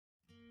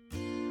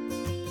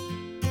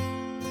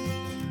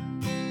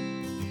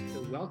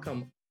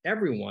welcome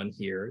everyone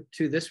here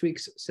to this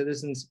week's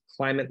Citizens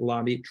Climate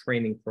Lobby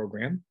Training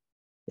Program.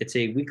 It's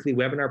a weekly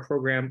webinar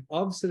program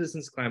of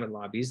Citizens Climate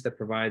Lobbies that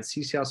provides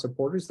CCL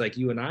supporters like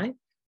you and I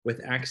with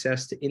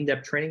access to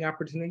in-depth training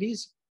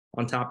opportunities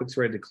on topics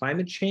related to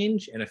climate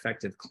change and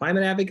effective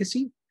climate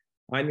advocacy.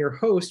 I'm your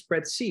host,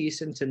 Brett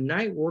Cease, and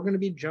tonight we're going to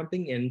be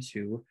jumping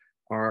into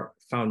our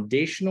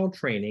foundational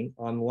training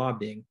on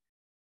lobbying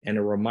and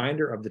a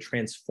reminder of the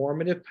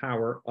transformative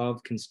power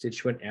of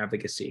constituent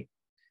advocacy.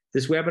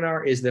 This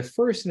webinar is the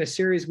first in a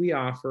series we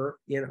offer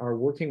in our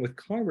Working with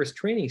Congress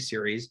training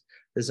series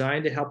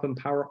designed to help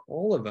empower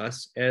all of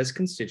us as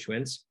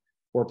constituents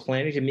who are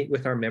planning to meet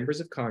with our members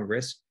of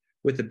Congress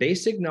with the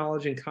basic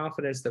knowledge and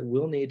confidence that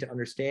we'll need to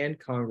understand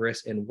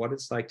Congress and what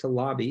it's like to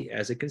lobby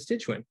as a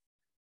constituent.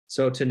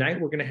 So tonight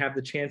we're going to have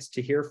the chance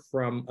to hear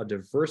from a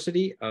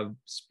diversity of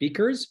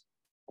speakers,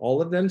 all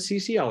of them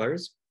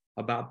CCLers,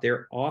 about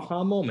their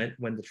aha moment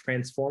when the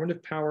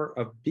transformative power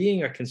of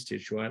being a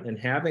constituent and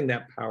having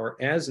that power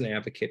as an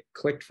advocate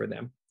clicked for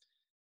them.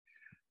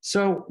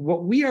 So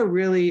what we are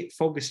really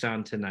focused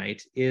on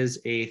tonight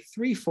is a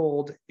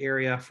threefold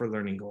area for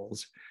learning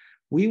goals.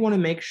 We want to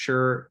make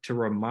sure to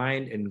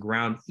remind and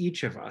ground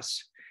each of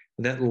us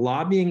that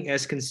lobbying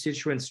as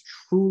constituents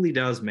truly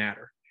does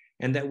matter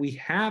and that we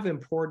have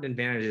important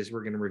advantages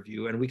we're going to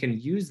review and we can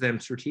use them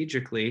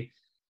strategically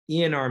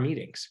in our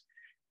meetings.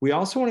 We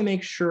also want to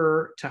make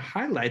sure to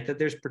highlight that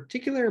there's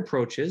particular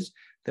approaches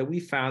that we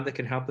found that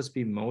can help us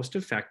be most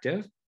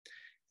effective.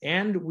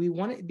 And we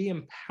want to be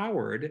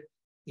empowered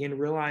in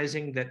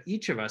realizing that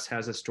each of us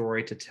has a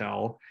story to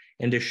tell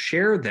and to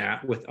share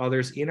that with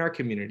others in our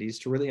communities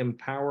to really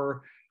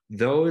empower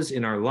those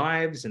in our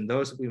lives and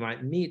those that we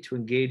might meet to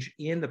engage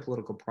in the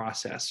political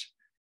process.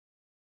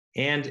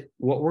 And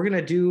what we're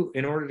going to do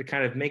in order to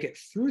kind of make it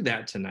through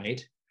that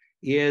tonight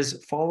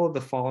is follow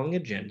the following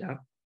agenda.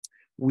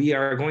 We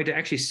are going to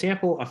actually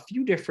sample a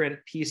few different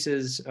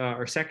pieces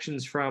or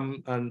sections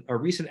from a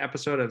recent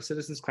episode of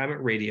Citizens Climate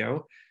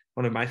Radio,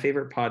 one of my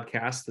favorite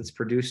podcasts that's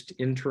produced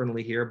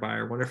internally here by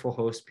our wonderful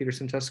host,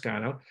 Peterson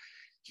Toscano.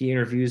 He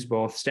interviews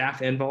both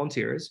staff and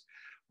volunteers.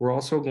 We're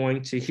also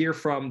going to hear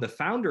from the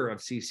founder of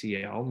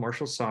CCL,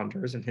 Marshall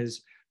Saunders, and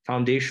his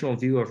foundational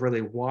view of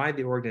really why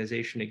the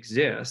organization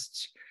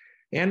exists.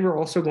 And we're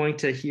also going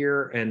to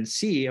hear and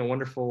see a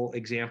wonderful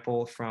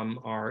example from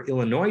our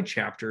Illinois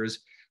chapters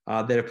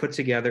that have put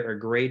together a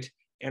great,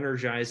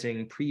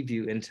 energizing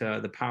preview into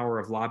the power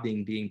of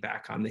lobbying being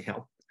back on the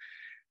Hill.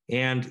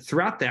 And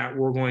throughout that,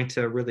 we're going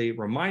to really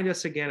remind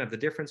us again of the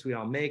difference we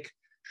all make,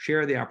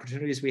 share the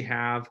opportunities we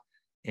have,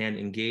 and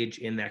engage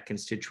in that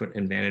constituent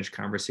advantage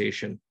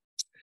conversation.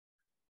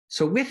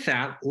 So with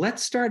that,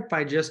 let's start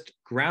by just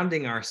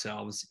grounding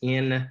ourselves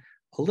in a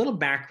little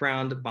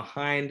background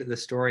behind the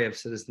story of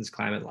Citizens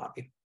Climate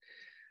Lobby.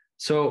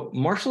 So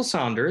Marshall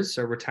Saunders,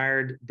 a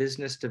retired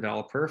business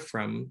developer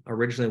from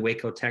originally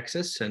Waco,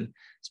 Texas, and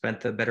spent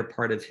the better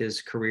part of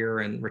his career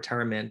and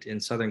retirement in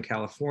Southern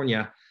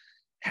California,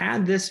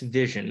 had this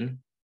vision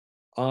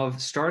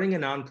of starting a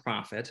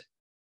nonprofit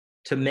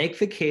to make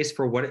the case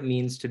for what it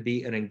means to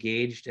be an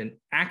engaged and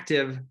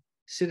active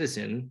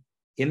citizen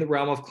in the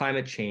realm of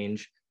climate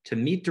change, to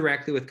meet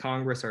directly with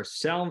Congress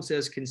ourselves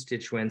as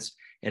constituents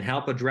and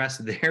help address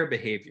their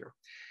behavior.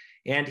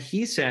 And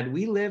he said,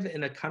 we live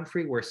in a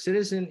country where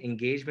citizen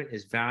engagement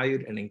is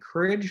valued and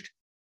encouraged.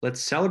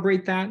 Let's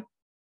celebrate that.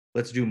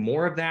 Let's do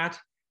more of that.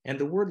 And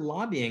the word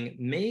lobbying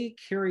may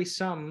carry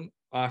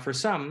for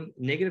some,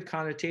 negative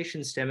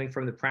connotations stemming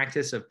from the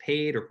practice of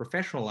paid or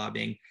professional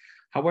lobbying.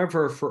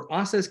 However, for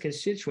us as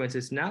constituents,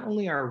 it's not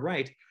only our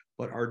right,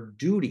 but our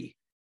duty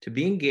to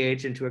be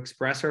engaged and to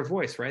express our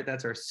voice, right?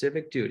 That's our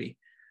civic duty.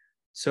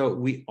 So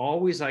we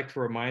always like to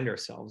remind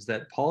ourselves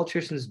that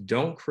politicians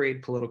don't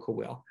create political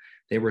will.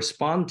 They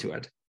respond to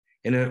it.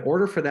 And in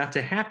order for that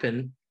to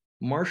happen,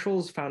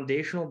 Marshall's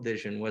foundational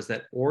vision was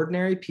that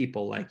ordinary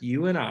people like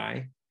you and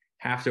I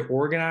have to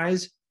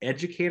organize,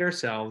 educate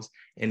ourselves,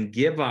 and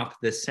give up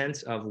the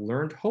sense of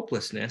learned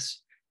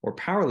hopelessness or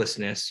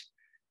powerlessness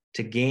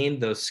to gain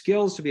those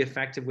skills to be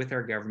effective with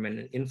our government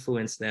and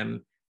influence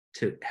them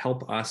to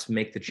help us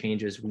make the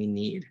changes we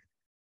need.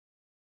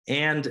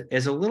 And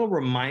as a little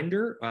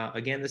reminder,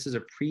 again, this is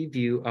a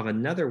preview of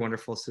another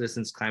wonderful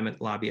Citizens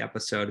Climate Lobby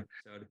episode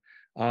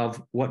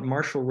of what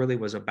Marshall really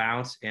was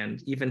about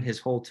and even his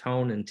whole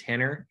tone and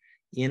tenor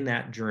in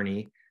that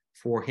journey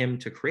for him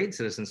to create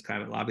Citizens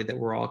Climate Lobby that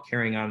we're all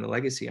carrying on the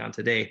legacy on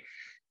today.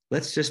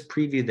 Let's just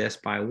preview this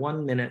by a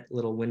 1 minute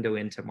little window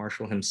into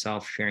Marshall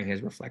himself sharing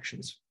his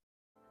reflections.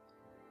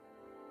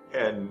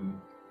 And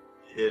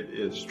it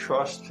is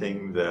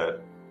trusting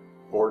that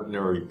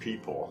ordinary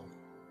people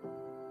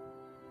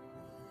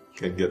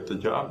can get the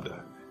job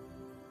done.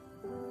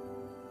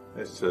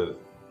 It's a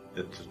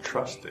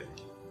trusting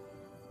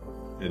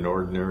in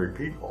ordinary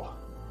people.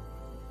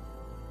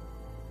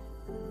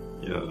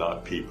 You know,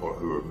 not people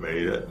who have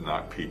made it,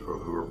 not people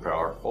who are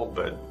powerful,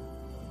 but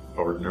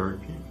ordinary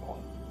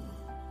people.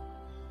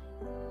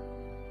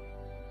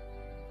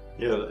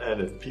 You know,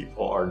 and if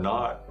people are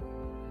not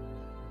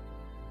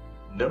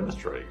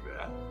demonstrating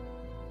that,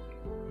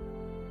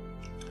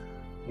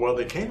 Well,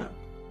 they can.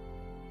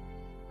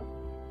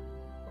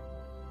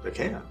 They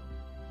can.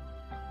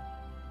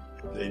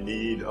 They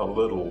need a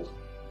little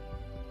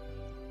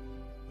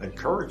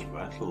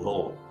encouragement, a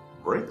little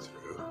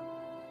breakthrough,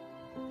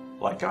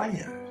 like I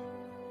had.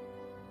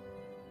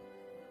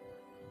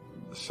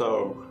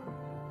 So,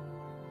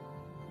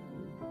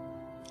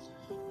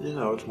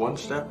 it's one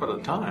step at a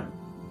time.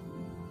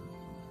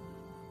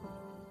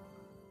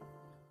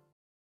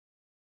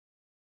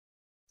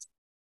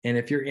 And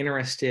if you're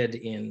interested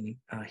in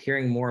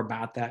hearing more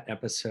about that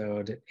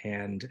episode,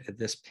 and at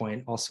this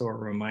point, also a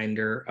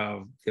reminder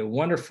of the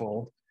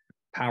wonderful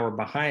power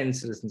behind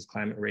Citizens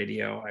Climate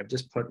Radio, I've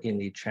just put in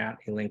the chat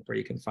a link where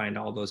you can find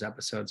all those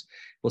episodes.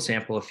 We'll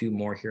sample a few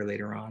more here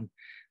later on.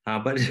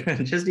 But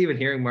just even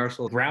hearing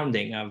Marshall's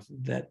grounding of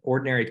that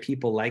ordinary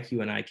people like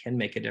you and I can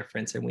make a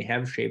difference, and we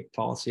have shaped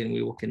policy, and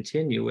we will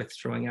continue with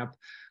showing up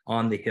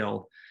on the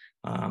Hill,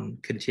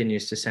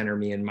 continues to center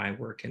me in my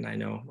work. And I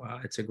know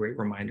it's a great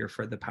reminder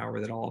for the power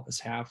that all of us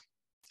have.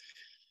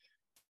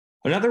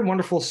 Another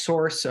wonderful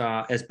source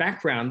as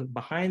background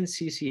behind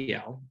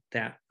CCL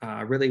that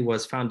really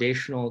was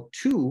foundational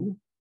to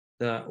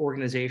the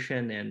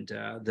organization and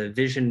the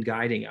vision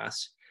guiding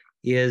us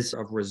is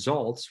of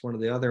Results, one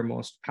of the other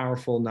most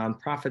powerful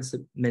nonprofits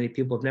that many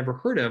people have never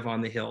heard of on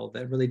the Hill,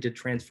 that really did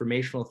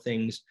transformational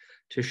things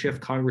to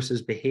shift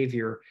Congress's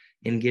behavior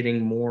in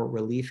getting more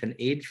relief and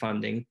aid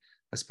funding,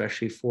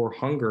 especially for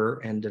hunger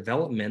and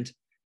development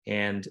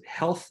and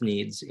health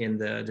needs in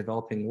the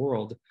developing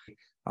world.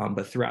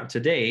 But throughout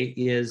today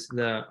is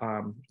the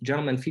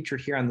gentleman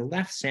featured here on the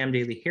left, Sam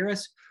Daly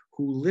Harris,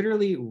 who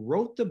literally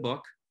wrote the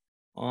book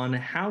on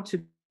how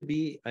to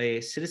be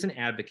a citizen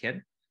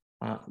advocate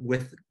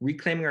with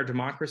Reclaiming Our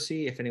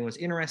Democracy. If anyone's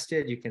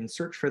interested, you can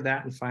search for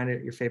that and find it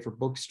at your favorite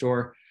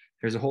bookstore.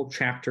 There's a whole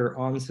chapter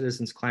on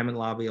Citizens Climate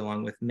Lobby,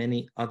 along with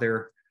many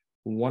other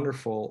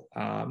wonderful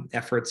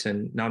efforts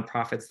and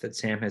nonprofits that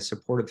Sam has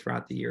supported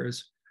throughout the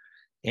years.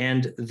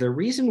 And the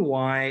reason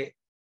why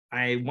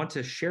I want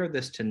to share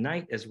this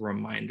tonight as a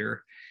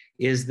reminder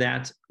is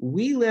that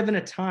we live in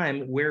a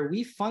time where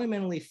we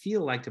fundamentally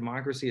feel like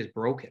democracy is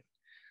broken,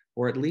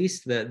 or at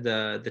least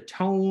the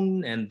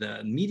tone and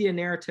the media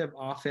narrative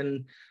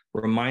often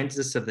reminds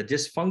us of the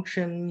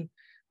dysfunction,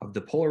 of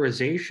the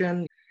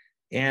polarization.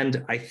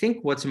 And I think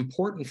what's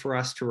important for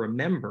us to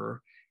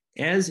remember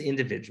as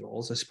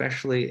individuals,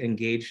 especially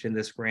engaged in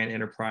this grand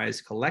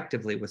enterprise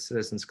collectively with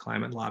Citizens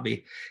Climate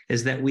Lobby,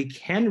 is that we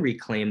can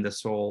reclaim the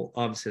soul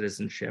of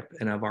citizenship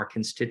and of our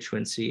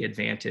constituency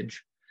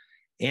advantage.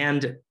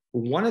 And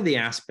one of the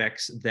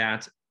aspects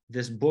that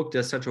this book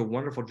does such a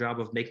wonderful job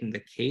of making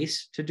the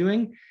case to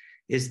doing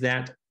is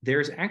that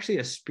there's actually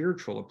a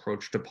spiritual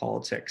approach to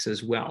politics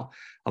as well,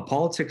 a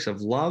politics of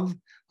love,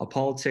 a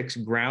politics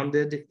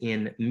grounded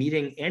in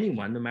meeting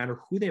anyone, no matter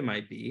who they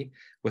might be,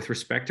 with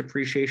respect,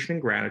 appreciation,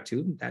 and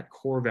gratitude, that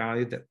core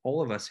value that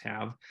all of us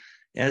have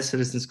as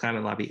Citizens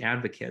Climate Lobby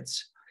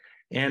advocates.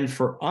 And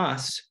for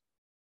us,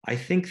 I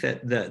think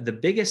that the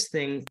biggest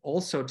thing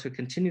also to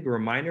continue to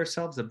remind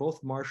ourselves that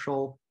both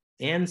Marshall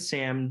and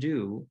Sam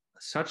do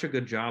such a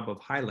good job of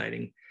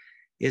highlighting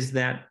is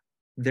that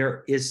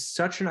there is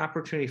such an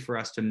opportunity for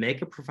us to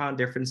make a profound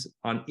difference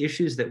on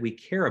issues that we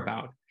care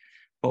about.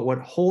 But what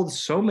holds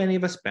so many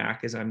of us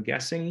back, as I'm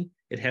guessing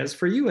it has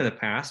for you in the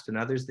past and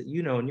others that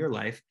you know in your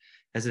life,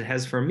 as it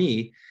has for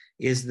me,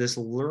 is this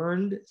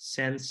learned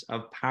sense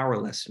of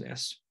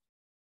powerlessness.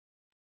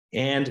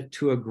 And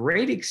to a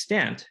great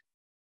extent,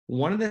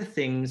 one of the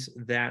things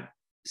that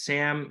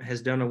Sam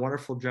has done a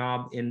wonderful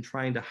job in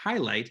trying to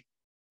highlight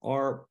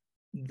are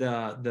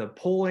the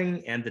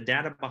polling and the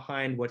data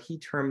behind what he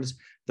terms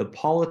the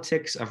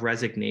politics of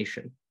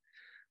resignation.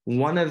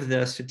 One of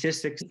the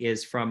statistics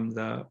is from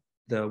the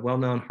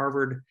well-known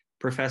Harvard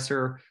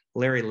professor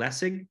Larry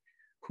Lessig,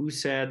 who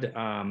said,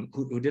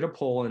 who did a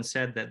poll and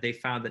said that they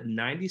found that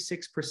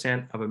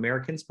 96% of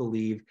Americans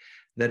believe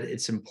that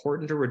it's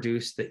important to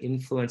reduce the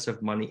influence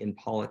of money in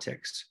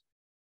politics.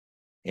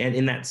 And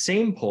in that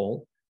same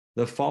poll,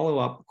 the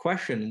follow-up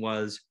question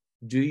was,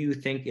 do you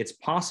think it's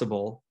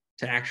possible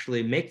to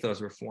actually make those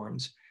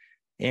reforms?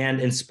 And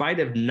in spite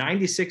of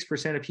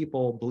 96% of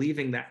people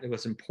believing that it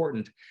was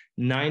important,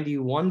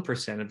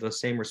 91% of those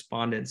same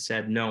respondents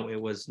said, no,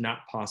 it was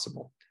not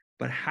possible.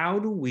 But how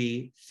do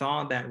we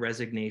thaw that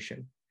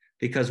resignation?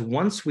 Because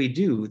once we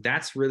do,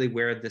 that's really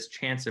where this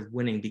chance of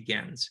winning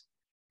begins.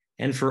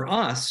 And for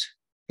us,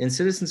 in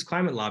Citizens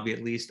Climate Lobby,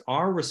 at least,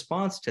 our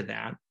response to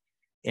that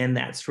and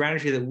that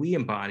strategy that we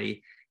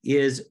embody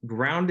is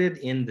grounded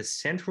in the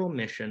central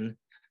mission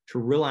to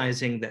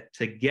realizing that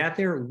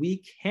together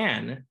we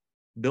can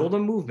build a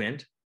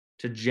movement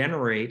to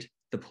generate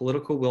the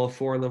political will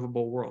for a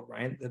livable world,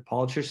 right? The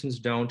politicians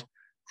don't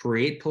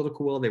create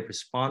political will, they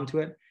respond to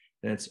it.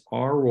 And it's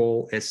our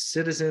role as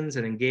citizens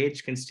and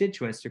engaged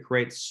constituents to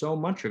create so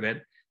much of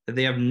it that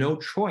they have no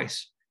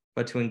choice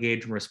but to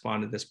engage and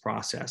respond to this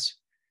process.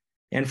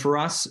 And for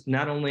us,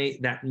 not only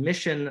that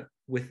mission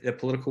with the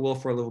political will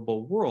for a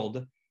livable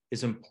world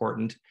is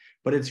important,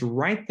 but it's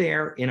right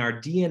there in our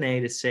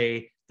DNA to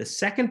say The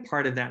second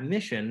part of that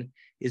mission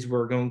is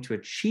we're going to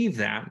achieve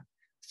that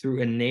through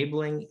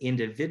enabling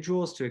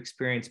individuals to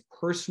experience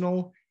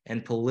personal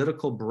and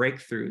political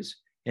breakthroughs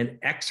and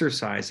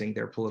exercising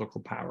their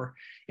political power.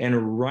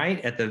 And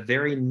right at the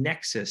very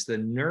nexus, the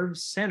nerve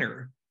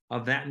center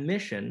of that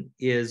mission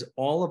is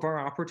all of our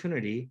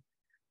opportunity,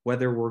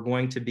 whether we're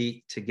going to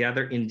be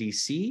together in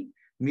DC,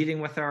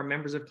 meeting with our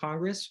members of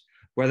Congress,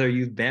 whether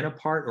you've been a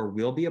part or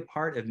will be a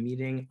part of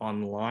meeting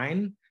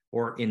online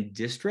or in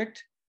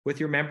district with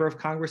your member of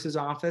Congress's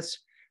office,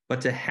 but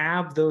to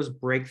have those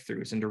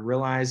breakthroughs and to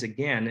realize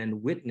again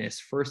and witness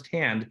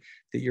firsthand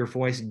that your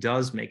voice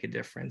does make a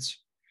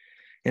difference.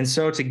 And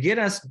so to get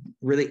us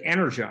really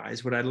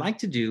energized, what I'd like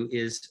to do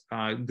is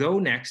go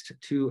next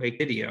to a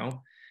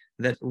video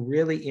that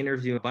really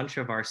interview a bunch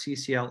of our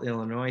CCL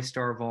Illinois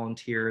Star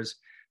volunteers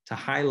to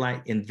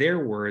highlight in their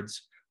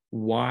words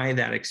why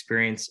that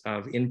experience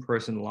of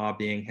in-person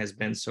lobbying has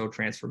been so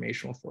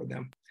transformational for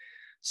them.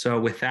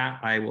 So with that,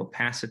 I will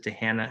pass it to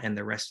Hannah and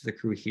the rest of the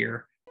crew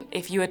here.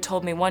 If you had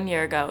told me 1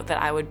 year ago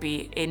that I would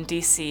be in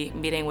DC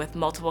meeting with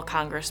multiple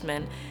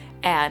congressmen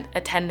and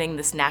attending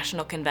this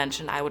national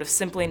convention, I would have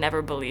simply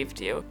never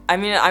believed you. I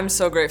mean, I'm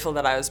so grateful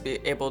that I was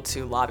able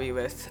to lobby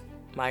with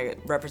my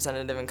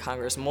representative in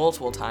Congress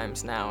multiple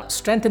times now.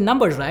 Strength in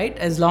numbers, right?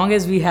 As long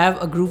as we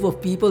have a group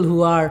of people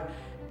who are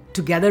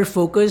together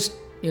focused,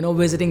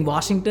 visiting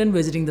Washington,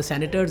 visiting the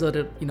senators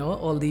or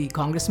all the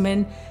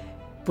congressmen,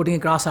 putting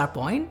across our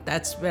point,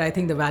 that's where I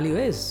think the value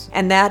is.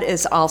 And that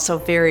is also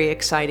very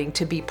exciting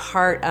to be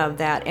part of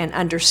that and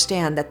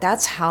understand that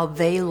that's how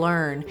they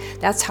learn.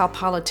 That's how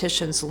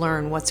politicians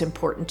learn what's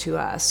important to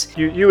us.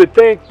 You would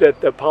think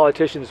that the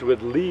politicians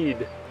would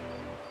lead,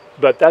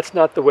 but that's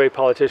not the way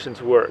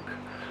politicians work.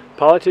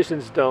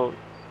 Politicians don't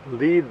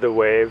lead the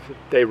wave,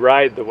 they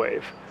ride the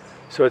wave.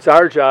 So it's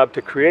our job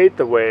to create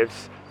the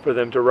waves for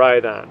them to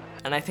ride on.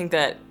 And I think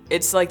that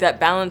it's like that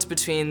balance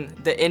between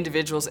the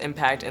individual's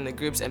impact and the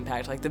group's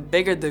impact. Like the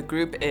bigger the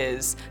group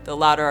is, the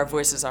louder our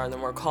voices are, the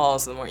more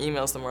calls, the more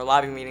emails, the more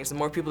lobby meetings, the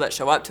more people that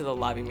show up to the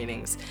lobby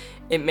meetings.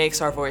 It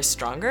makes our voice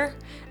stronger.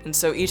 And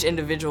so each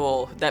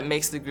individual that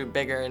makes the group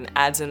bigger and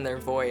adds in their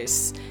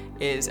voice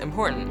is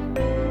important.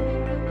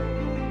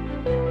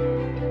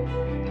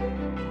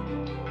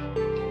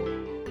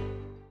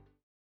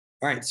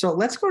 All right, so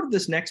let's go to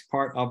this next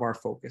part of our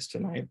focus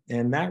tonight.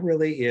 And that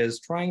really is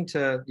trying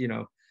to,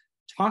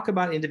 talk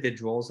about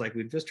individuals like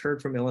we've just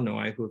heard from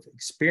Illinois who have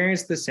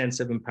experienced the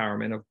sense of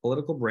empowerment of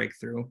political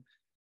breakthrough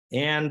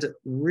and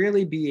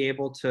really be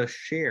able to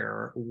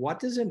share what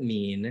does it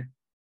mean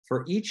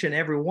for each and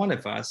every one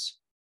of us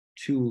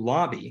to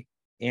lobby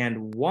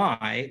and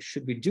why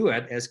should we do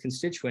it as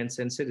constituents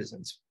and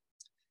citizens.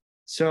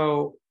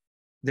 So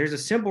there's a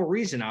simple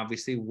reason,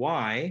 obviously,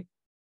 why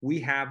we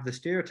have the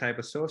stereotype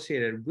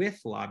associated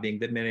with lobbying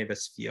that many of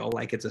us feel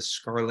like it's a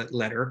scarlet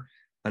letter,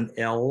 an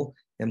L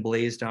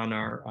emblazoned on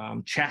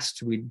our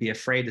chest. We'd be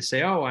afraid to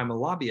say, oh, I'm a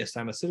lobbyist,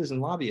 I'm a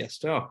citizen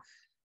lobbyist.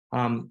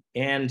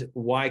 And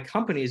why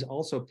companies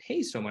also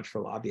pay so much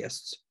for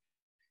lobbyists.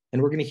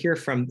 And we're going to hear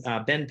from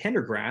Ben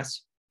Pendergrass,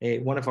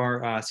 one of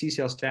our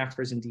CCL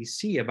staffers in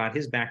DC, about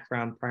his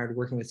background prior to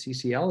working with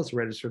CCL as a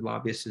registered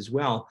lobbyist as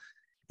well.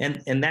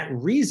 And that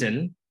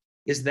reason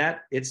is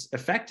that it's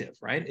effective,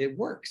 right? It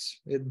works.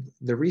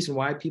 The reason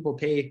why people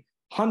pay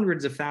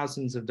hundreds of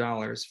thousands of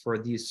dollars for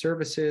these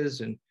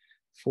services and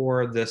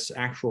for this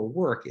actual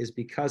work is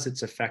because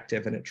it's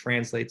effective and it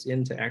translates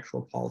into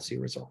actual policy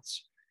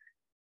results.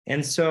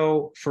 And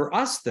so for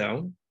us,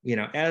 though,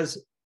 as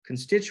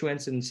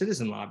constituents and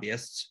citizen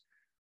lobbyists,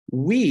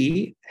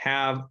 we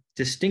have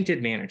distinct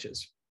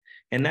advantages.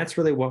 And that's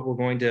really what we're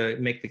going to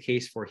make the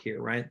case for here,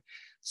 right?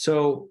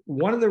 So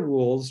one of the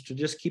rules to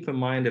just keep in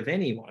mind of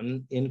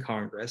anyone in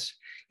Congress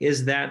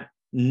is that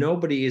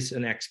nobody is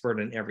an expert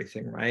in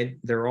everything, right?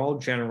 They're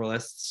all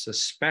generalists,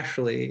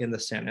 especially in the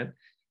Senate,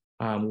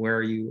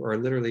 where you are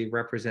literally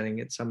representing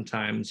it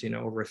sometimes,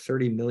 over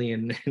 30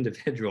 million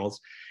individuals.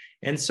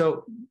 And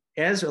so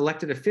as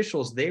elected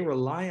officials, they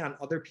rely on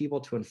other people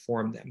to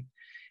inform them.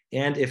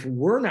 And if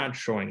we're not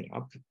showing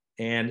up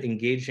and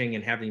engaging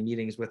and having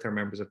meetings with our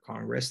members of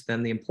Congress,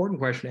 then the important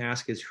question to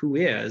ask is who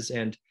is,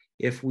 and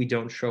if we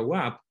don't show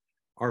up,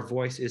 our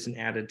voice isn't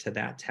added to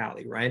that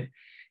tally, right?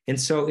 And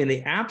so in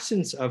the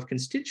absence of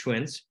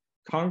constituents,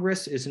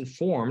 Congress is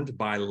informed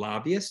by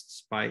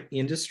lobbyists, by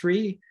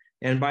industry,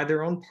 and by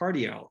their own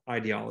party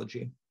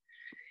ideology.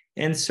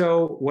 And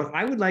so what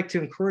I would like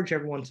to encourage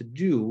everyone to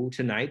do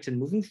tonight and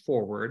moving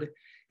forward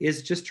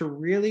is just to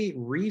really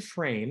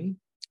reframe,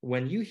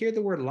 when you hear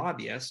the word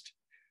lobbyist,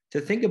 to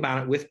think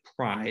about it with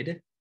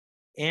pride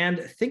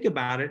and think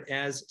about it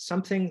as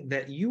something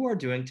that you are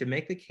doing to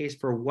make the case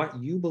for what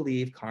you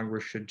believe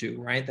Congress should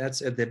do, right?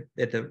 That's at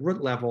the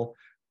root level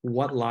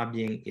what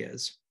lobbying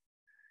is.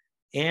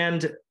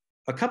 And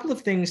a couple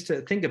of things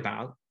to think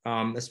about,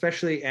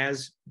 especially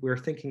as we're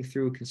thinking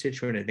through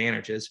constituent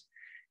advantages,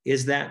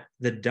 is that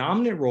the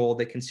dominant role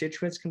that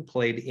constituents can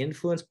play to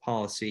influence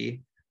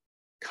policy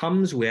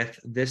comes with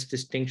this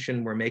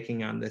distinction we're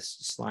making on this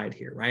slide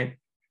here, right?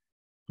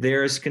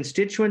 There's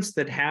constituents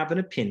that have an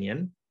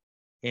opinion,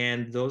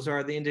 And those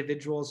are the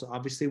individuals.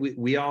 Obviously,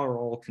 we all are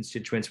all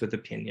constituents with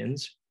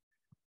opinions,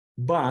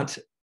 but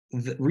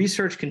the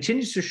research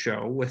continues to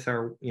show with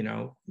our,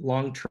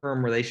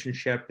 long-term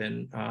relationship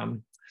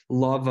and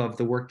love of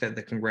the work that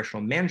the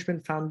Congressional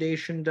Management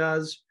Foundation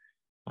does.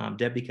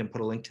 Debbie can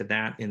put a link to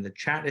that in the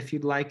chat if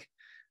you'd like,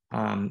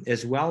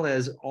 as well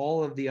as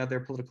all of the other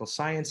political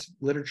science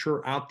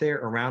literature out there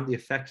around the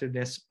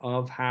effectiveness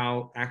of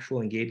how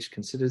actual engaged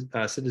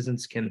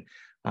citizens can,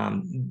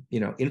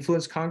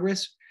 influence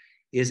Congress,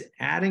 is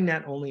adding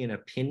not only an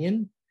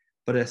opinion,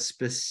 but a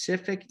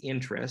specific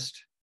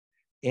interest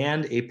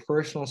and a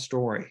personal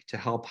story to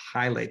help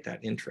highlight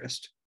that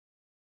interest.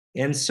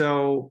 And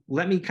so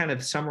let me kind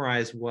of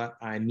summarize what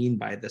I mean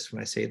by this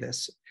when I say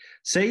this.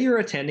 Say you're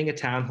attending a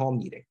town hall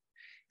meeting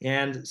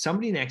and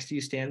somebody next to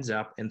you stands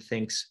up and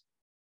thinks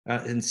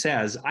and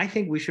says, I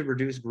think we should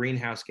reduce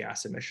greenhouse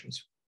gas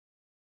emissions.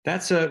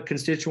 That's a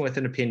constituent with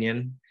an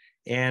opinion,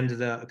 and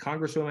the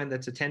congresswoman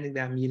that's attending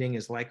that meeting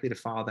is likely to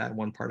follow that in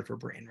one part of her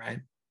brain, right?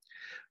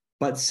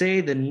 But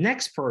say the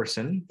next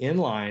person in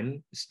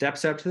line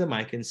steps up to the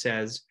mic and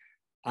says,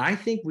 I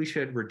think we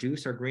should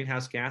reduce our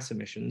greenhouse gas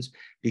emissions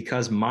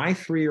because my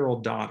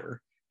 3-year-old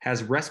daughter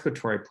has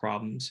respiratory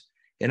problems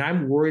and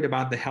I'm worried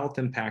about the health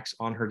impacts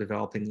on her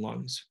developing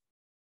lungs.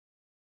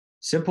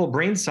 Simple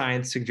brain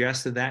science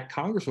suggests that that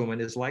congresswoman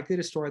is likely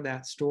to store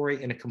that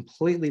story in a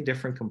completely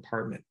different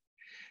compartment.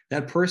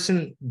 That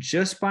person,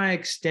 just by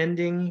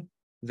extending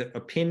the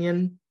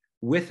opinion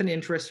with an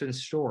interest in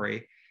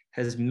story,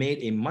 has made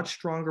a much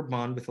stronger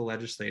bond with the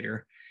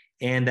legislator,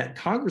 and that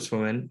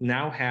congresswoman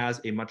now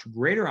has a much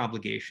greater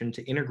obligation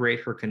to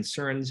integrate her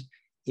concerns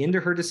into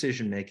her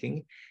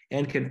decision-making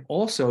and can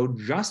also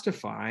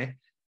justify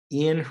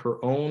in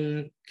her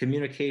own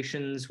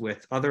communications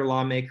with other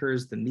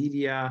lawmakers, the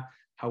media,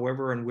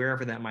 however and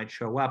wherever that might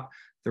show up,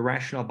 the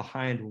rationale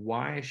behind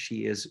why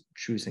she is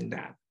choosing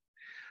that.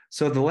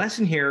 So the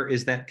lesson here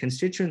is that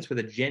constituents with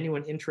a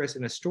genuine interest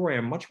in a story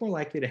are much more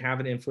likely to have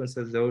an influence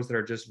than those that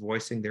are just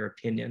voicing their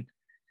opinion.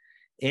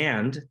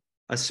 And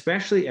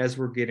especially as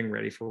we're getting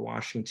ready for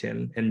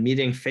Washington and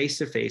meeting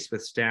face-to-face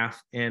with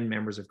staff and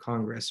members of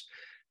Congress,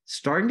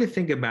 starting to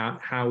think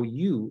about how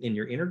you, in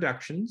your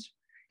introductions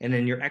and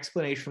in your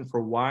explanation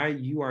for why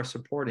you are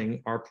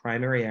supporting our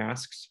primary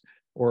asks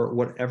or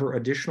whatever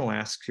additional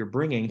asks you're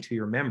bringing to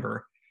your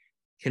member,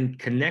 can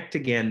connect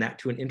again that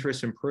to an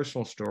interest in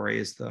personal story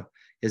is the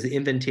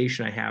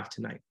invitation I have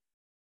tonight.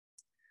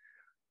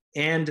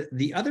 And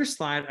the other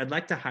slide I'd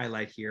like to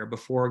highlight here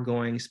before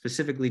going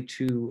specifically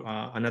to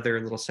another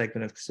little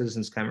segment of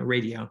Citizens Climate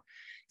Radio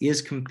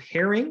is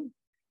comparing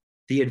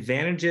the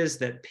advantages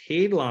that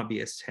paid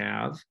lobbyists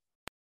have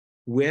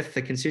with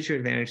the constituent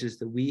advantages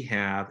that we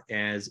have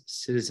as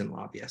citizen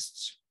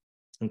lobbyists,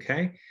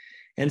 okay?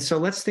 And so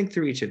let's think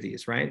through each of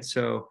these, right?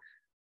 So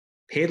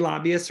paid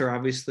lobbyists are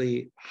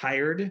obviously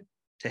hired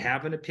to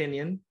have an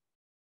opinion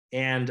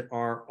and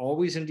are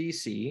always in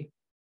DC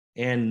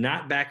and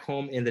not back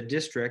home in the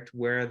district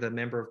where the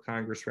member of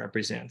Congress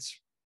represents,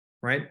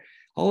 right?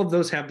 All of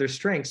those have their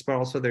strengths, but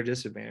also their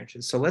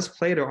disadvantages. So let's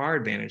play to our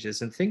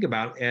advantages and think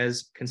about,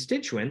 as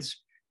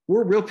constituents,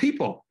 we're real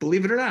people,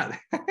 believe it or not.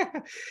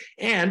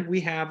 And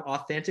we have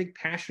authentic,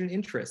 passionate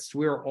interests.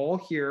 We are all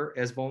here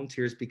as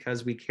volunteers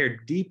because we care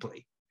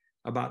deeply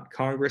about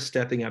Congress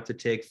stepping up to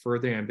take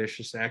further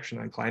ambitious action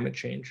on climate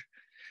change.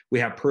 We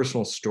have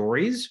personal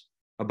stories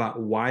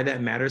about why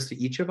that matters to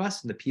each of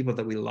us and the people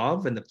that we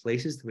love and the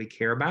places that we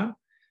care about.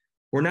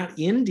 We're not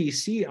in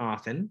DC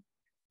often,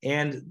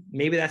 and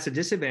maybe that's a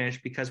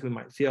disadvantage because we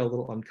might feel a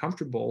little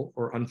uncomfortable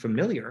or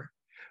unfamiliar.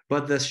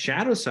 But the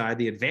shadow side,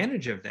 the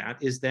advantage of that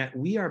is that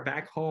we are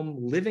back home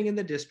living in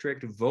the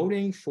district,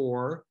 voting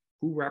for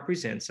who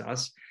represents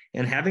us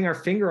and having our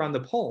finger on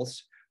the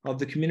pulse of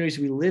the communities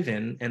we live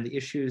in and the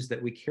issues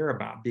that we care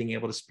about, being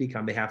able to speak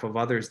on behalf of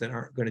others that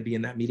aren't going to be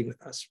in that meeting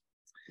with us.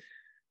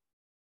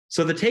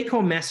 So the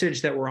take-home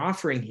message that we're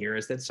offering here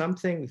is that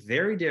something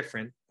very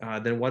different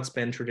than what's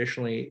been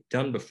traditionally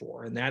done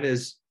before, and that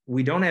is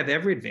we don't have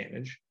every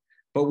advantage,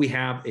 but we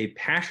have a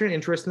passionate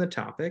interest in the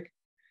topic.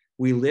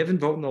 We live and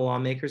vote in the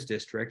lawmakers'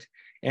 district,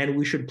 and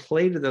we should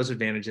play to those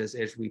advantages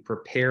as we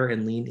prepare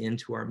and lean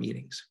into our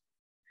meetings.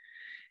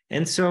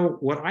 And so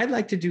what I'd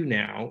like to do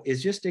now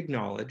is just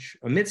acknowledge,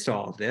 amidst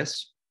all of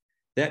this,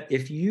 that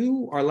if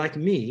you are like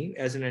me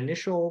as an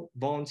initial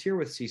volunteer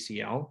with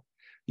CCL,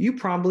 you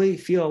probably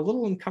feel a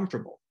little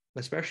uncomfortable,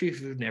 especially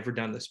if you've never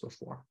done this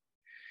before.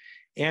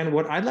 And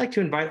what I'd like to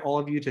invite all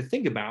of you to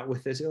think about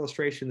with this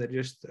illustration that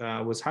just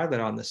was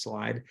highlighted on this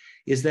slide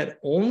is that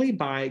only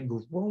by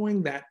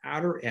growing that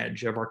outer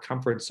edge of our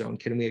comfort zone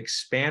can we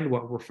expand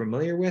what we're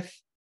familiar with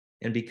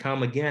and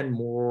become, again,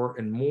 more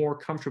and more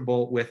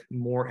comfortable with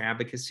more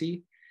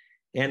advocacy.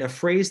 And a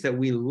phrase that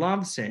we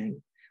love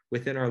saying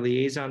within our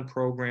liaison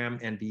program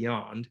and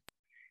beyond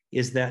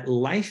is that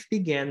life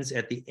begins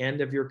at the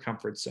end of your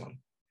comfort zone.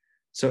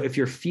 So if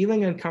you're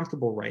feeling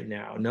uncomfortable right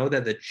now, know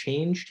that the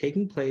change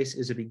taking place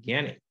is a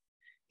beginning,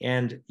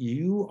 and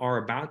you are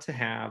about to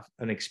have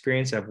an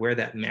experience of where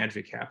that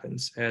magic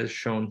happens, as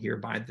shown here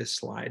by this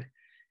slide.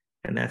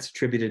 And that's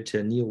attributed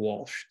to Neil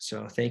Walsh.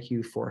 So thank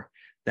you for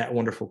that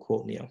wonderful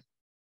quote, Neil.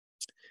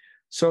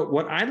 So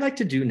what I'd like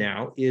to do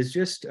now is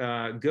just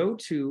go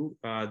to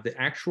the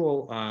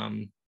actual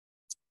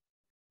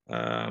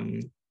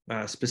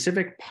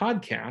specific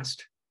podcast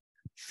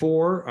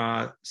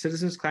for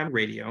Citizens Climate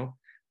Radio.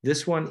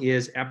 This one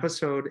is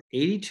episode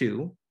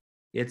 82.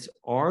 It's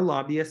Are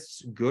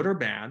Lobbyists Good or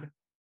Bad?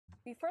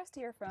 We first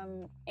hear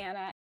from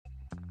Anna.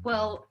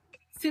 Well,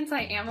 since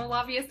I am a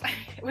lobbyist, I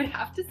would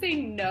have to say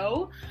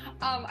no.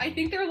 I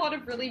think there are a lot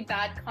of really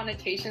bad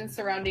connotations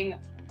surrounding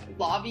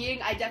lobbying.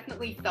 I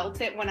definitely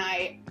felt it when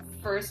I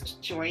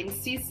first joined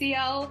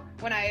CCL,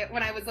 when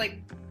I was like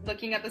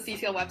looking at the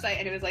CCL website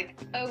and it was like,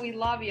 oh, we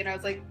lobby, and I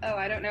was like, oh,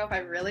 I don't know if I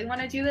really want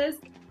to do this,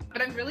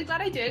 but I'm really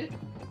glad I did.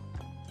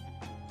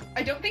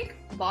 I don't think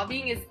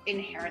lobbying is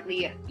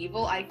inherently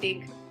evil. I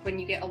think when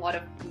you get a lot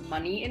of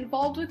money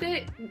involved with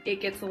it,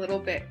 it gets a little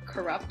bit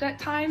corrupt at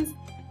times.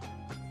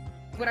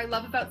 What I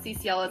love about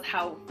CCL is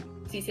how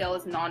CCL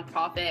is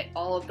nonprofit.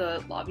 All of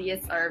the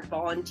lobbyists are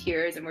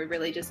volunteers, and we're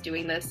really just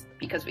doing this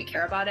because we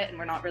care about it, and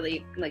we're not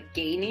really like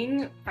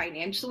gaining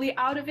financially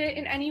out of it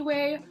in any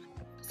way.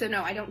 So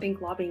no, I don't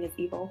think lobbying is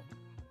evil.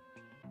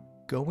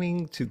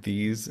 Going to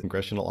these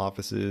congressional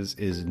offices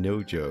is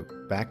no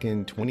joke. Back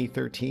in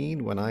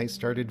 2013, when I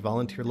started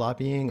volunteer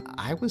lobbying,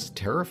 I was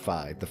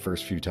terrified the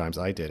first few times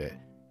I did it.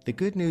 The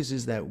good news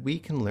is that we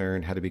can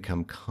learn how to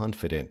become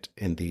confident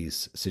in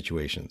these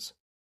situations.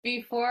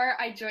 Before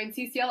I joined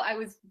CCL, I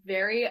was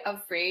very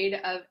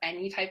afraid of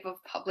any type of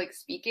public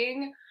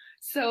speaking.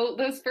 So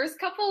those first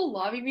couple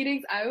lobby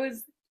meetings, I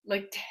was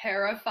like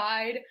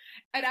terrified,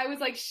 and I was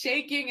like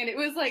shaking, and it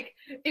was like,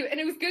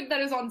 it was good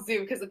that it was on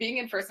Zoom, because being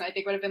in person, I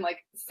think would have been like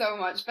so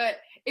much, but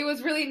it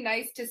was really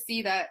nice to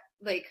see that,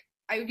 like,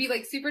 I would be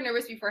like super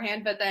nervous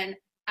beforehand, but then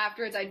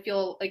afterwards I'd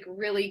feel like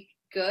really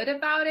good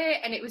about it.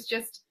 And it was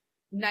just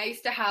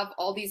nice to have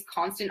all these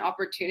constant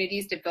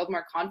opportunities to build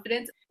more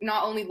confidence,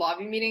 not only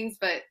lobby meetings,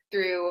 but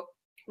through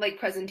like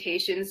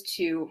presentations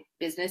to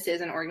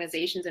businesses and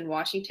organizations in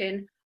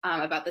Washington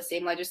about the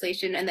same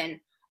legislation. And then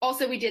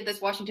also we did this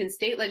Washington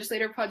State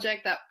Legislator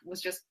project that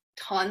was just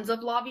tons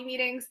of lobby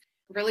meetings,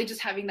 really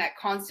just having that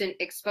constant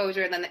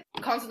exposure, and then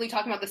constantly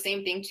talking about the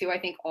same thing too, I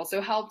think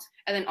also helped.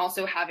 And then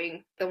also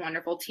having the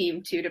wonderful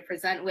team too to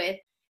present with.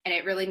 And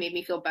it really made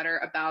me feel better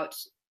about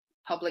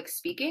public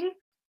speaking.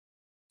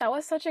 That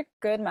was such a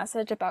good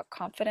message about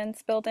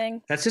confidence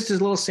building. That's just a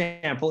little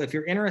sample. If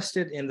you're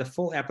interested in the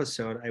full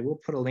episode, I will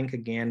put a link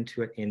again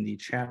to it in the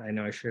chat. I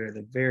know I shared it at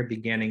the very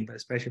beginning, but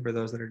especially for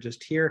those that are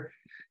just here,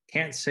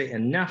 can't say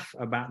enough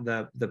about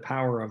the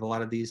power of a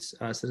lot of these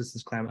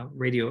Citizens Climate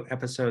Radio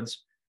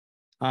episodes.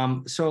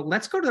 So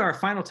let's go to our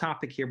final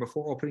topic here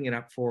before opening it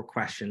up for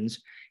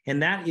questions.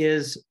 And that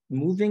is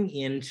moving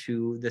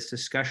into this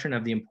discussion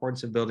of the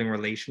importance of building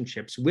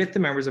relationships with the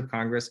members of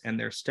Congress and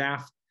their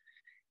staff.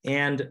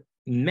 And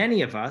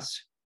many of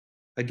us,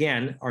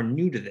 again, are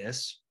new to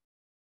this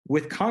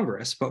with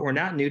Congress, but we're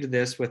not new to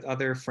this with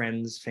other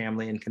friends,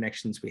 family, and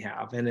connections we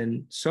have. And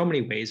in so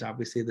many ways,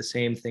 obviously, the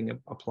same thing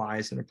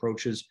applies, and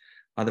approaches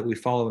that we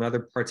follow in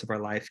other parts of our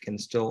life can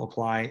still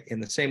apply in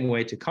the same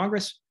way to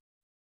Congress.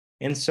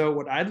 And so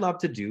what I'd love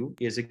to do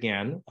is,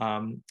 again,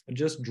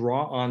 just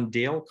draw on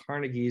Dale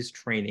Carnegie's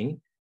training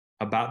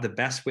about the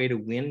best way to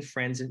win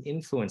friends and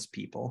influence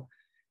people.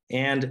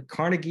 And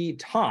Carnegie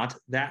taught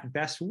that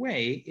best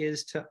way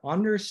is to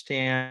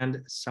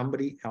understand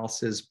somebody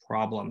else's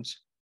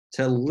problems,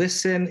 to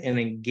listen and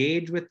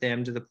engage with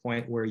them to the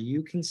point where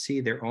you can see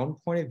their own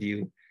point of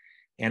view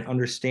and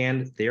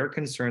understand their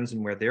concerns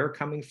and where they're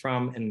coming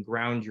from, and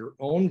ground your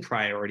own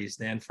priorities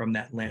then from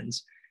that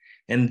lens.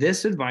 And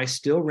this advice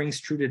still rings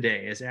true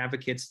today. As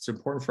advocates, it's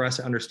important for us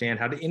to understand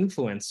how to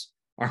influence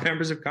our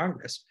members of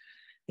Congress.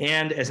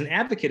 And as an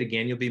advocate,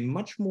 again, you'll be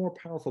much more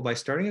powerful by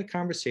starting a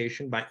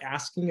conversation by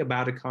asking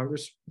about a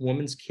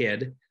congresswoman's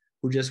kid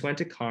who just went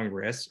to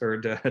Congress or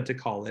to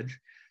college,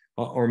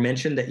 or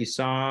mentioned that you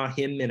saw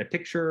him in a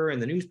picture in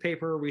the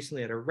newspaper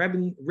recently at a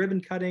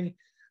ribbon cutting,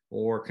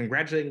 or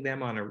congratulating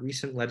them on a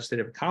recent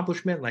legislative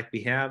accomplishment, like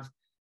we have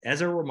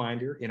as a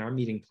reminder in our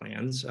meeting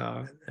plans,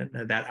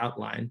 that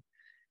outline.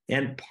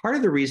 And part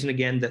of the reason,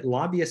 again, that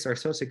lobbyists are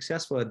so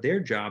successful at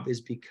their job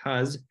is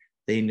because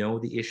they know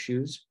the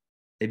issues.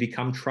 They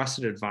become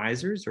trusted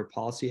advisors or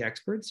policy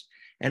experts.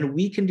 And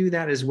we can do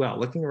that as well.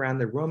 Looking around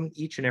the room,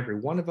 each and every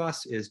one of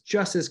us is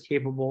just as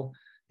capable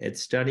at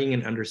studying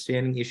and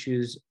understanding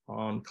issues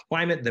on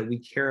climate that we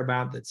care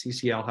about, that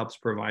CCL helps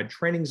provide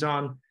trainings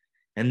on.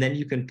 And then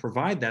you can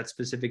provide that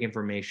specific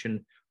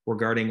information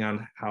regarding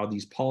on how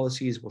these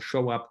policies will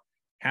show up,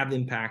 have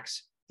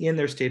impacts in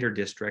their state or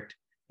district,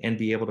 and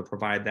be able to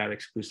provide that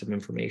exclusive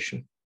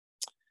information.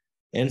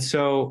 And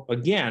so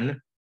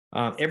again,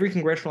 every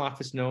congressional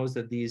office knows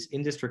that these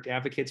in-district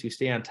advocates who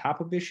stay on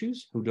top of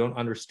issues, who don't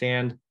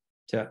understand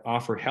to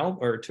offer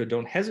help, or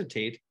don't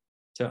hesitate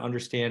to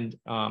understand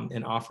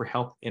and offer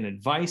help and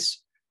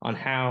advice on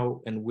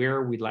how and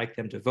where we'd like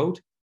them to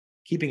vote,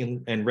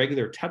 keeping in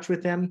regular touch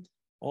with them,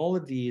 all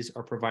of these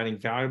are providing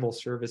valuable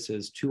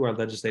services to our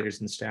legislators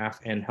and staff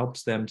and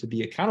helps them to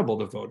be accountable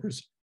to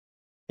voters.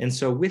 And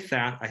so with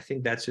that, I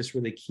think that's just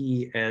really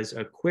key as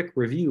a quick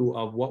review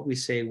of what we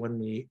say when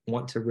we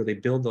want to really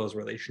build those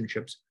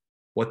relationships,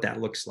 what that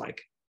looks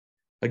like.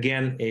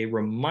 Again, a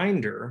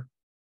reminder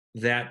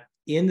that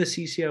in the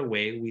CCL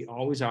way, we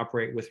always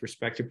operate with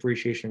respect,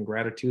 appreciation, and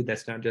gratitude.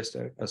 That's not just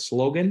a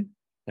slogan.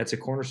 That's a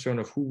cornerstone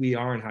of who we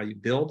are and how you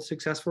build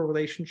successful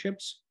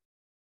relationships.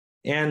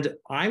 And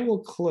I will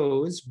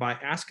close by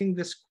asking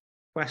this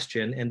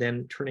question and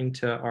then turning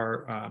to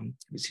our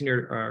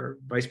Senior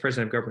Vice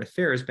President of Government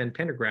Affairs, Ben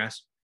Pendergrass.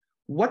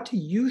 What do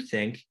you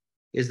think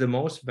is the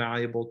most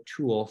valuable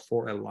tool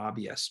for a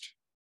lobbyist?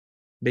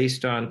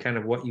 Based on kind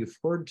of what you've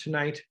heard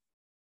tonight,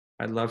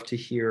 I'd love to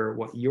hear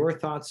what your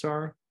thoughts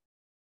are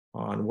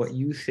on what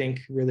you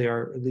think really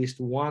are at least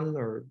one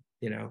or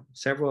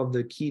several of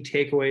the key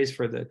takeaways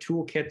for the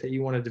toolkit that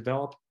you want to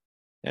develop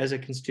as a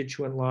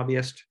constituent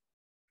lobbyist.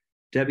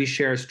 Debbie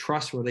shares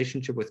trust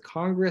relationship with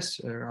Congress,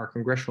 our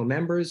congressional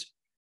members.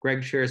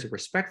 Greg shares a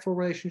respectful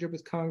relationship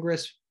with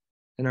Congress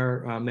and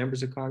our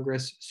members of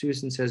Congress.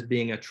 Susan says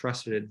being a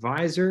trusted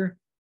advisor.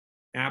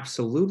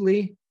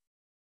 Absolutely.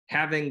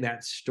 Having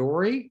that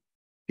story,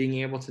 being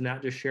able to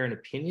not just share an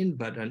opinion,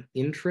 but an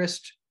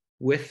interest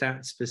with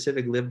that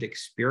specific lived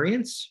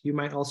experience, you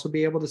might also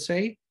be able to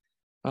say.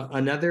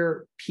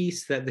 Another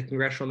piece that the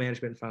Congressional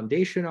Management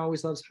Foundation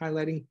always loves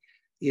highlighting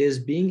is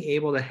being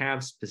able to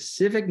have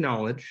specific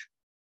knowledge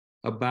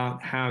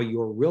about how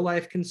your real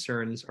life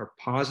concerns are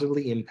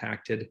positively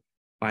impacted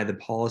by the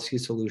policy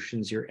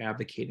solutions you're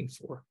advocating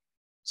for.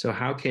 So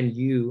how can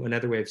you,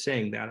 another way of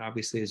saying that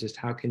obviously is just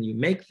how can you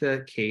make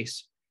the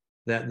case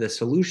that the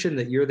solution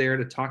that you're there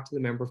to talk to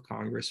the member of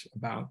Congress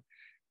about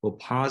will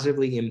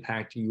positively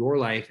impact your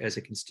life as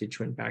a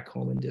constituent back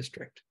home in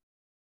district.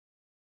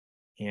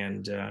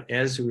 And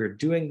as we're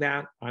doing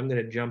that, I'm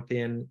going to jump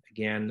in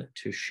again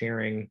to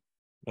sharing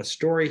a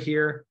story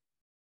here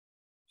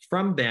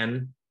from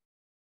Ben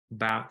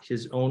about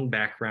his own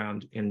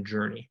background and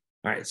journey.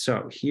 All right,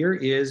 so here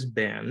is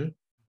Ben.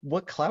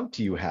 What clout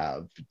do you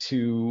have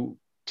to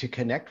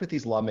connect with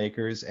these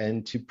lawmakers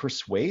and to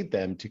persuade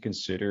them to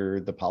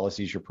consider the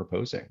policies you're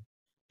proposing?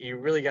 You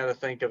really got to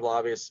think of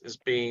lobbyists as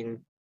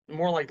being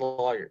more like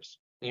lawyers,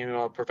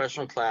 a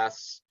professional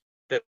class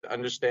that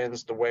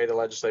understands the way the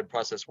legislative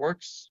process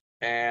works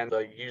and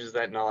uses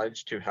that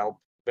knowledge to help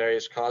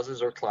various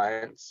causes or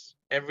clients.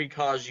 Every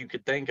cause you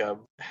could think of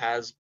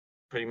has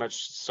pretty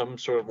much some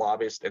sort of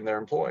lobbyist in their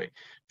employ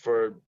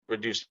for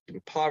reducing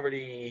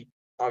poverty,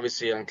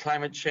 obviously on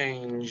climate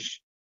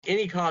change,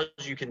 any cause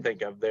you can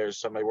think of, there's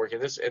somebody working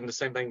this. And the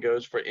same thing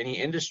goes for any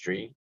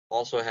industry,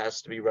 also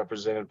has to be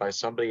represented by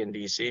somebody in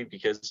DC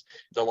because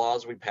the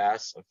laws we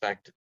pass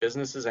affect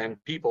businesses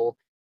and people,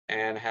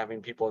 and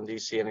having people in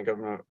DC in a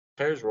government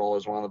affairs role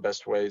is one of the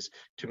best ways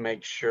to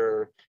make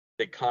sure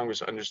that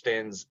Congress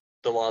understands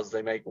the laws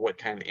they make, what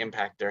kind of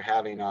impact they're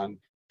having on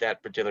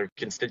that particular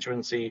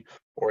constituency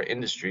or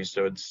industry.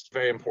 So it's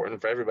very important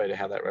for everybody to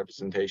have that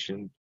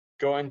representation.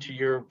 Going to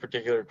your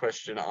particular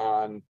question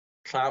on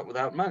clout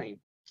without money.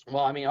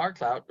 Well, our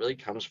clout really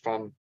comes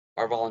from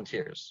our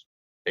volunteers.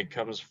 It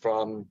comes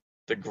from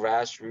the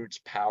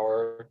grassroots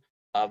power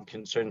of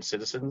concerned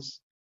citizens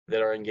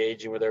that are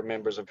engaging with their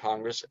members of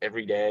Congress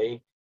every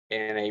day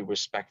in a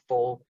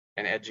respectful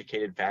and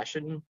educated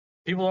fashion.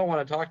 People don't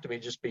want to talk to me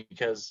just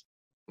because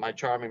my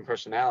charming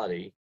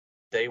personality.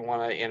 They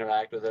want to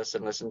interact with us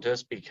and listen to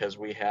us because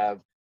we have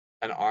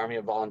an army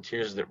of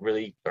volunteers that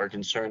really are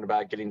concerned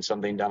about getting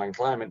something done on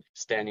climate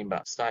standing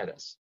beside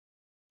us.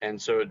 And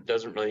so it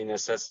doesn't really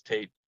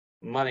necessitate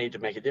money to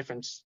make a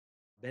difference.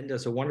 Ben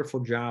does a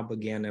wonderful job,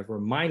 again, of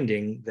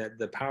reminding that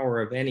the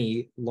power of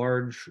any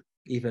large,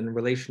 even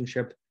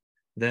relationship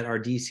that our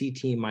DC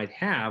team might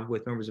have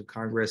with members of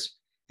Congress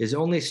is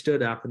only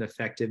stood up and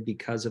effective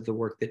because of the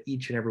work that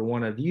each and every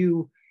one of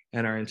you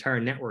and our entire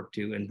network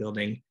do in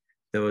building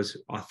those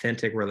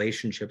authentic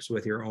relationships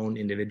with your own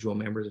individual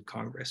members of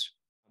Congress.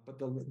 But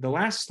the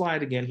last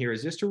slide again here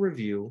is just a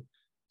review.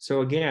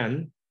 So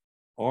again,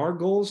 our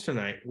goals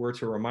tonight were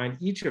to remind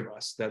each of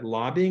us that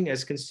lobbying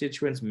as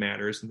constituents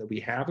matters and that we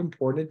have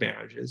important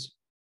advantages,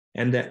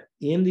 and that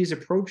in these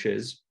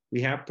approaches,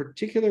 we have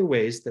particular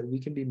ways that we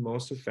can be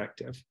most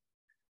effective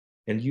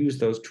and use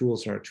those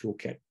tools in our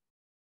toolkit.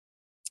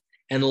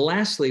 And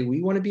lastly,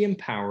 we want to be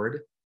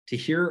empowered to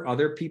hear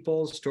other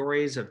people's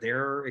stories of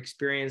their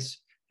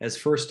experience as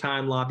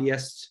first-time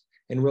lobbyists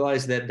and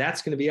realize that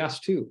that's going to be us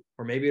too,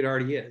 or maybe it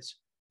already is,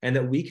 and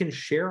that we can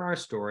share our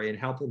story and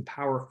help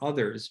empower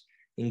others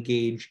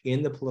engage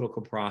in the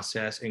political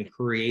process and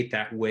create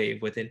that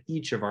wave within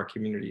each of our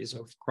communities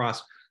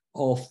across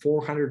all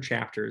 400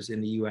 chapters in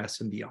the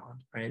US and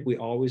beyond, right? We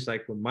always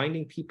like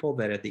reminding people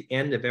that at the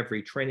end of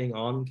every training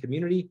on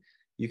community,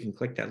 you can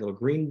click that little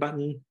green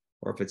button,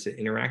 or if it's an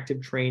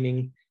interactive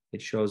training,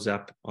 it shows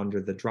up under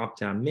the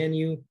drop-down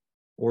menu,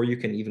 or you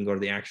can even go to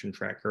the action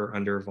tracker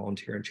under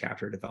volunteer and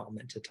chapter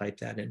development to type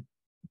that in.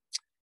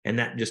 And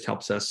that just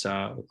helps us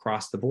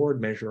across the board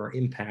measure our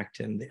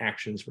impact and the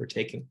actions we're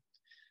taking.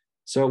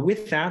 So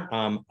with that,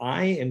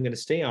 I am going to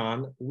stay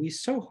on. We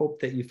so hope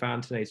that you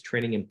found tonight's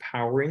training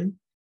empowering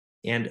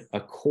and a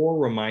core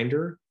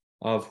reminder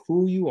of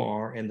who you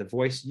are and the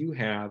voice you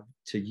have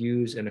to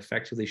use and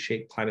effectively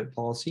shape climate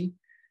policy.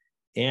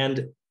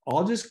 And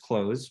I'll just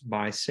close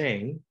by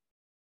saying,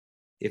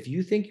 if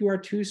you think you are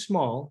too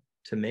small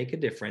to make a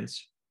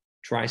difference,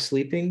 try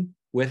sleeping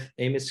with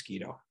a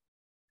mosquito.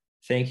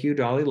 Thank you,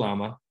 Dalai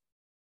Lama.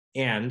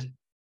 And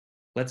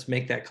let's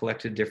make that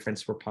collective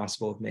difference we're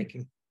possible of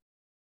making.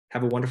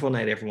 Have a wonderful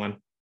night, everyone.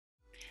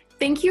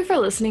 Thank you for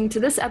listening to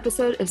this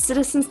episode of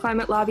Citizens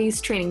Climate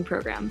Lobby's training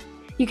program.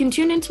 You can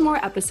tune into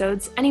more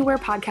episodes anywhere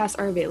podcasts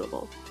are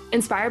available.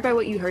 Inspired by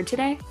what you heard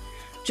today?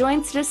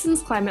 Join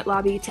Citizens Climate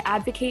Lobby to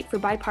advocate for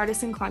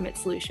bipartisan climate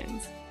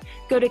solutions.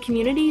 Go to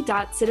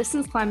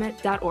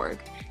community.citizensclimate.org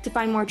to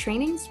find more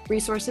trainings,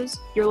 resources,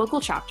 your local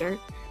chapter,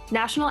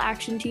 national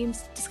action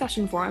teams,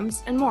 discussion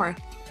forums, and more.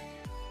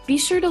 Be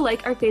sure to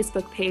like our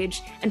Facebook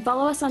page and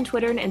follow us on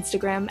Twitter and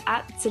Instagram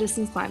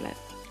 @CitizensClimate.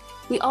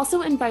 We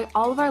also invite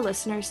all of our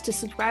listeners to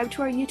subscribe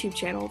to our YouTube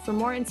channel for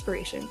more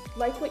inspiration.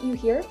 Like what you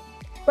hear?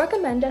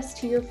 Recommend us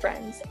to your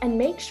friends and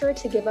make sure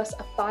to give us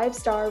a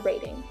 5-star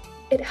rating.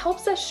 It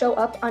helps us show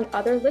up on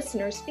other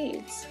listeners'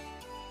 feeds.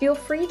 Feel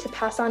free to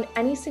pass on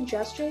any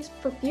suggestions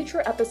for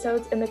future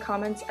episodes in the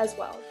comments as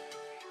well.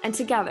 And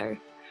together,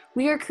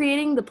 we are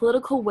creating the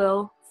political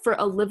will for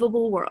a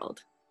livable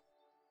world.